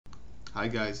Hi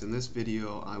guys, in this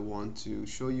video I want to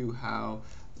show you how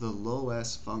the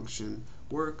LOESS function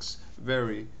works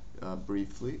very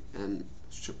briefly, and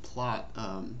should plot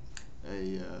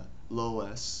a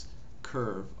LOESS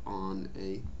curve on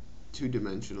a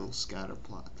two-dimensional scatter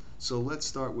plot. So let's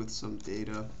start with some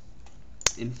data.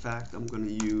 In fact, I'm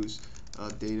going to use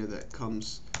data that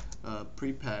comes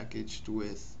prepackaged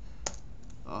with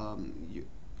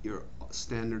your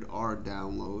standard R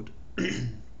download.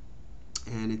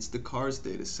 And it's the cars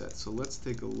data set. So let's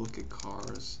take a look at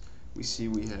cars. We see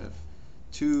we have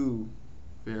two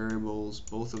variables,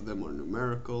 both of them are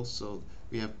numerical, so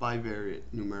we have bivariate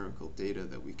numerical data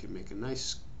that we can make a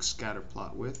nice scatter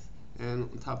plot with, and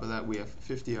on top of that we have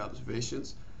 50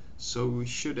 observations, so we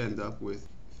should end up with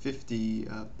 50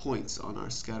 points on our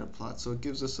scatter plot. So it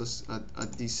gives us a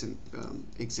decent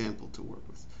example to work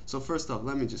with. So first off,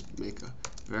 let me just make a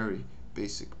very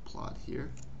basic plot here.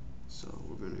 So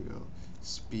we're going to go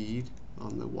speed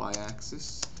on the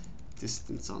y-axis,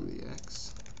 distance on the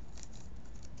x.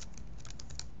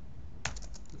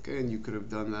 Okay, and you could have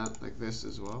done that like this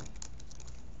as well.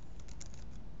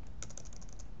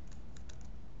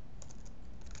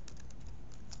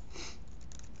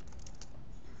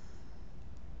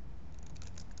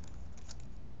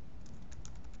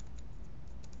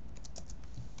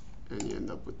 And you end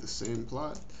up with the same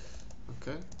plot.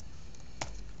 Okay.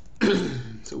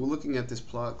 So we're looking at this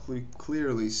plot,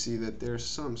 clearly see that there's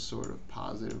some sort of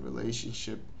positive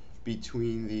relationship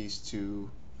between these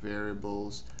two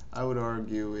variables. I would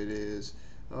argue it is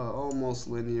almost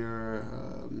linear,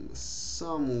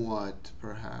 somewhat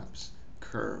perhaps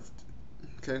curved.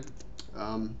 Okay,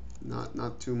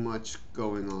 not too much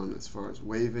going on as far as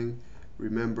waving.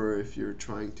 Remember, if you're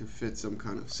trying to fit some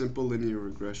kind of simple linear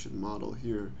regression model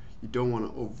here, you don't want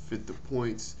to overfit the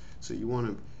points, so you want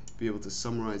to be able to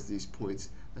summarize these points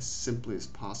as simply as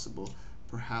possible.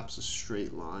 Perhaps a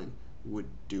straight line would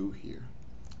do here.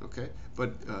 Okay,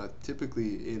 but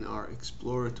typically in our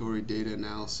exploratory data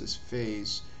analysis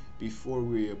phase, before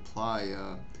we apply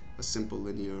a simple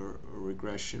linear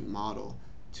regression model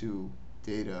to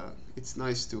data, it's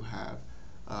nice to have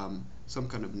some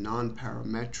kind of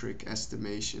non-parametric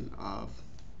estimation of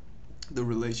the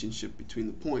relationship between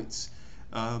the points.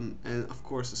 And of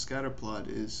course, a scatter plot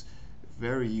is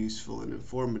very useful and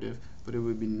informative, but it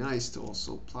would be nice to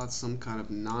also plot some kind of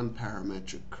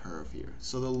non-parametric curve here.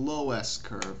 So the LOESS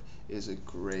curve is a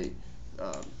great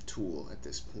tool at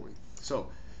this point. So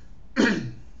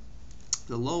the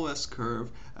LOESS curve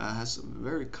has a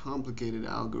very complicated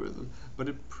algorithm, but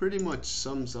it pretty much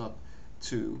sums up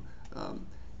to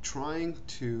trying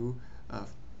to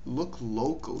look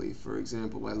locally. For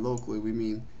example, by locally we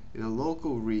mean in a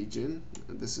local region,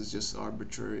 this is just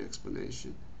arbitrary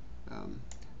explanation,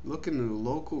 look in a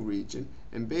local region,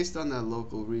 and based on that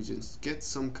local region, get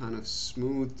some kind of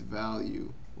smoothed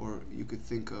value, or you could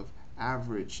think of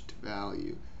averaged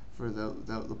value for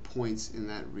the points in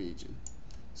that region.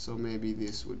 So maybe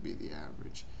this would be the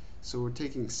average. So we're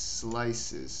taking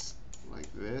slices like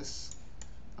this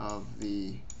of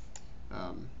the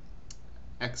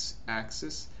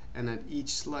x-axis, and at each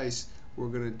slice we're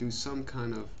going to do some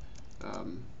kind of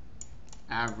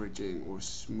averaging or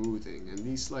smoothing, and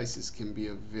these slices can be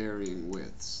of varying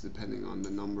widths depending on the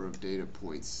number of data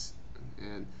points,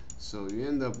 and so you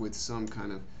end up with some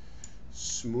kind of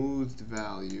smoothed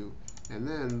value, and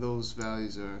then those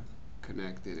values are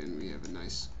connected and we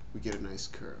get a nice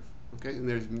curve. Okay, and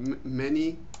there's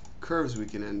many curves we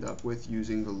can end up with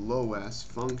using the LOESS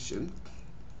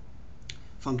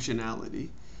functionality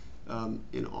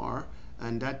in R,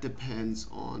 and that depends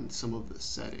on some of the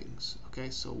settings. Okay,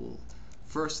 so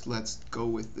first let's go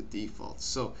with the defaults.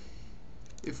 So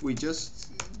if we just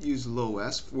use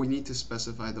LOESS, we need to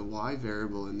specify the y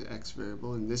variable and the x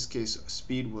variable. In this case,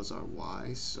 speed was our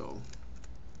y, so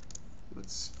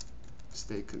let's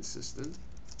stay consistent.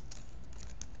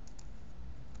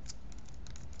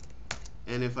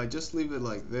 And if I just leave it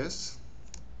like this,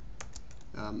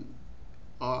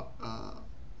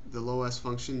 the LOESS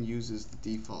function uses the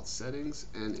default settings,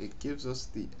 and it gives us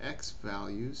the x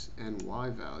values and y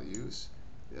values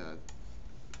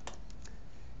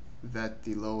that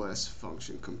the LOESS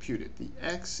function computed. The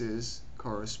x's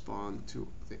correspond to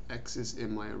the x's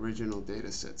in my original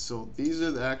data set. So these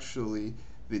are actually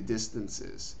the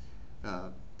distances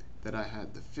that I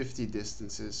had, the 50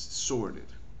 distances sorted.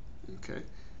 Okay.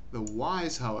 The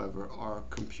y's, however, are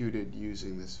computed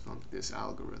using this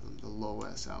algorithm, the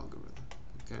LOESS algorithm.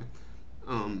 Okay.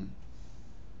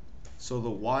 So the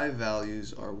y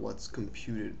values are what's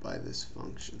computed by this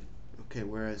function. Okay,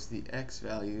 whereas the x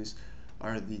values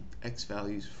are the x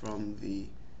values from the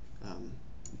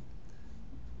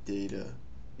data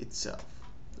itself.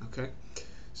 Okay,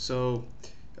 so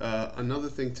another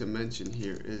thing to mention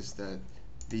here is that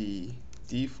the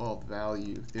default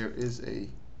value, there is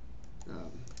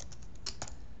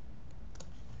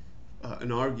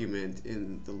an argument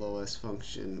in the LOESS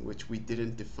function which we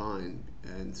didn't define,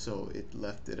 and so it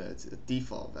left it as a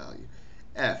default value,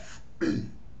 f.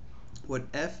 What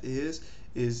f is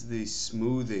the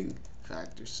smoothing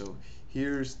factor. So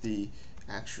here's the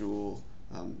actual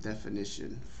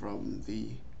definition from the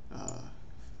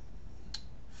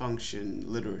function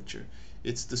literature.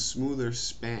 It's the smoother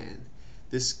span.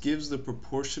 This gives the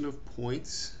proportion of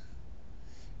points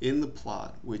in the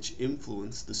plot which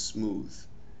influence the smooth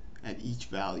at each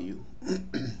value.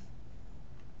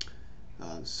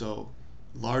 So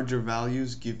larger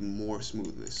values give more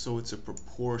smoothness, so it's a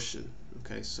proportion.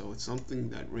 Okay, so it's something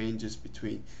that ranges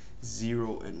between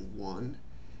 0 and 1.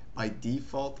 By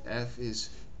default, f is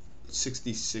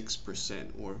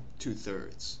 66%, or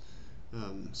 2/3.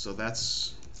 So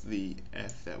that's the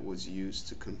f that was used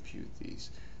to compute these.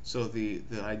 So the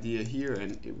idea here,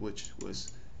 and which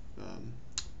was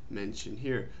mentioned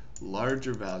here,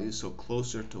 larger values, so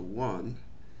closer to 1,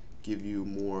 give you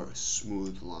more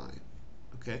smooth line.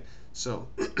 Okay, so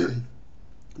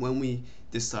when we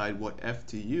decide what f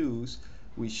to use,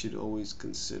 we should always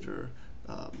consider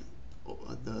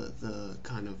the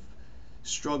kind of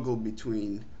struggle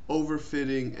between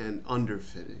overfitting and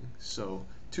underfitting. So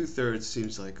 2/3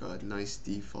 seems like a nice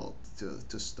default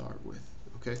to start with.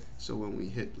 Okay, so when we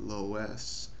hit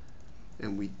LOESS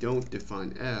and we don't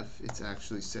define f, it's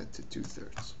actually set to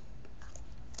 2/3.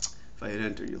 If I hit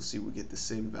enter, you'll see we get the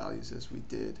same values as we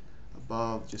did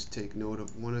above. Just take note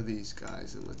of one of these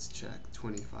guys and let's check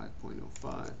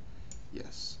 25.05.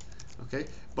 Yes. Okay,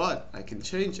 but I can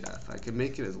change f. I can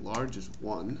make it as large as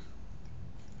 1,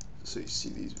 so you see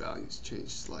these values change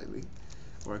slightly,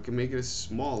 or I can make it as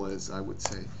small as, I would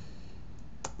say,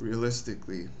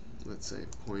 realistically, let's say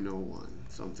 0.01,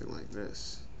 something like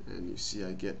this, and you see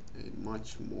I get a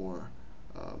much more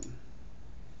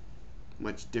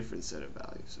much different set of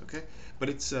values. Okay, but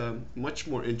it's much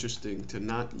more interesting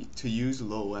to use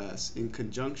LOESS in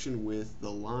conjunction with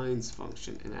the lines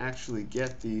function and actually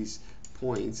get these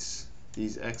points,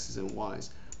 these x's and y's,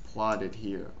 plotted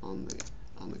here on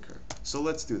the curve. So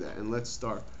let's do that, and let's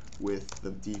start with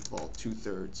the default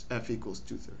 2/3, f equals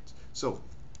 2/3. So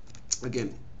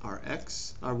again, our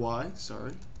y,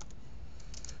 sorry,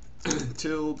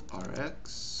 tilde our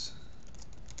x,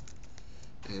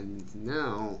 and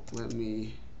now let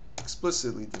me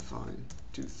explicitly define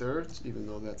 2/3, even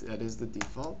though that is the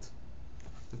default.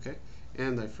 Okay,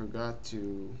 and I forgot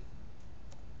to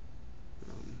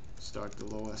start the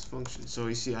LOESS function. So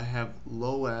you see I have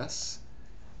LOESS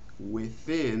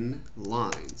within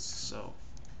lines. So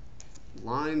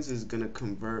lines is going to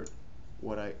convert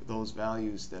those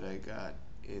values that I got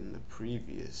in the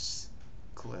previous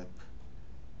clip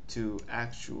to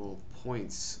actual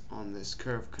points on this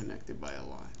curve connected by a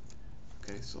line.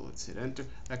 Okay, so let's hit enter.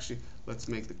 Actually, let's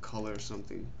make the color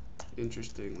something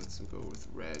interesting. Let's go with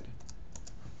red.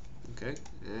 Okay,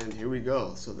 and here we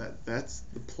go. So that's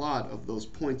the plot of those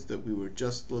points that we were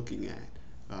just looking at,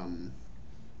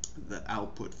 the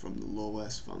output from the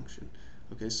LOESS function.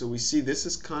 Okay, so we see this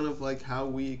is kind of like how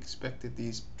we expected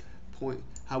these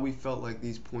how we felt like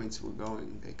these points were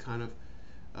going. They kind of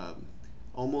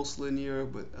almost linear,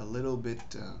 but a little bit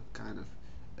kind of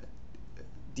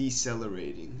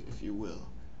decelerating, if you will,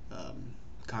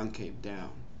 concave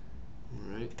down.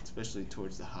 All right, especially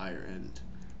towards the higher end.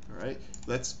 All right,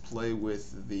 let's play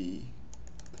with the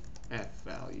f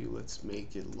value. Let's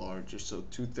make it larger. So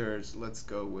 2/3. Let's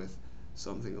go with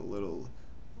something a little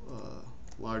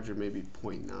larger, maybe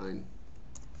 0.9.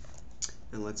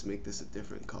 And let's make this a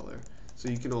different color. So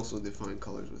you can also define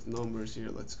colors with numbers here.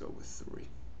 Let's go with 3.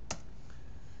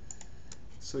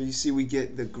 So you see we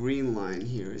get the green line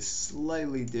here is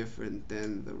slightly different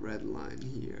than the red line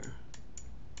here.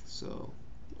 So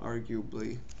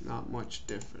arguably not much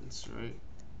difference, right?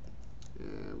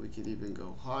 We could even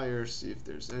go higher, see if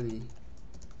there's any.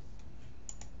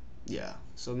 Yeah,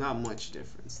 so not much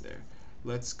difference there.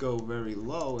 Let's go very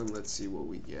low and let's see what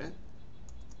we get.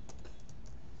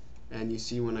 And you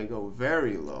see when I go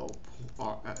very low,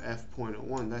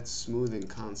 f.01, that's smoothing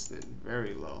constant,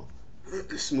 very low.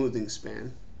 Smoothing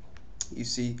span. You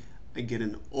see I get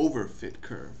an overfit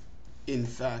curve. In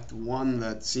fact, one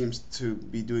that seems to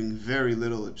be doing very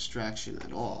little abstraction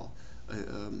at all.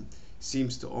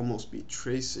 Seems to almost be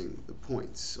tracing the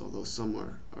points, although some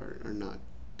are not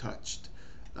touched.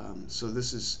 So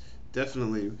this is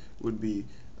definitely would be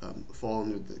fall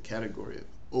under the category of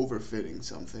overfitting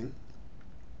something.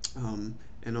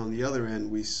 And on the other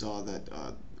end, we saw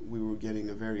that we were getting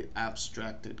a very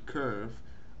abstracted curve,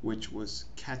 which was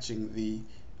catching the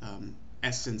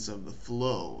essence of the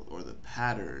flow or the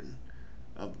pattern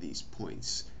of these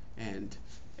points, and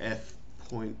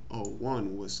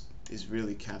f.01 is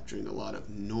really capturing a lot of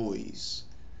noise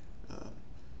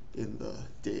in the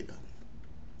data.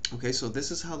 Okay, so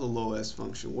this is how the LOESS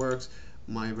function works.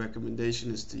 My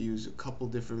recommendation is to use a couple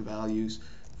different values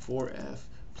for f,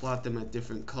 plot them at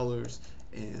different colors,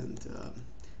 and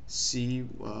see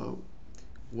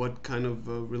what kind of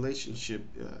relationship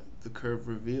the curve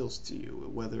reveals to you,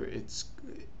 whether it's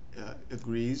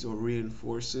agrees or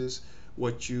reinforces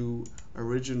what you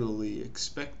originally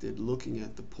expected looking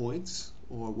at the points,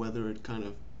 or whether it kind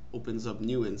of opens up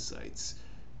new insights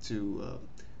to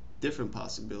different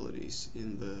possibilities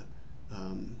in the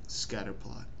scatter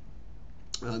plot.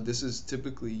 This is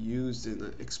typically used in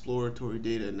the exploratory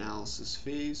data analysis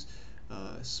phase,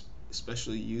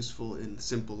 especially useful in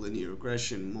simple linear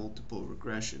regression, multiple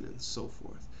regression, and so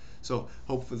forth. So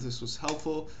hopefully this was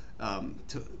helpful.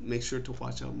 To make sure to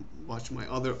watch my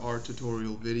other R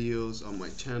tutorial videos on my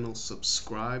channel.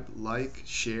 Subscribe, like,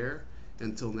 share.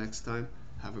 Until next time,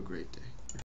 have a great day.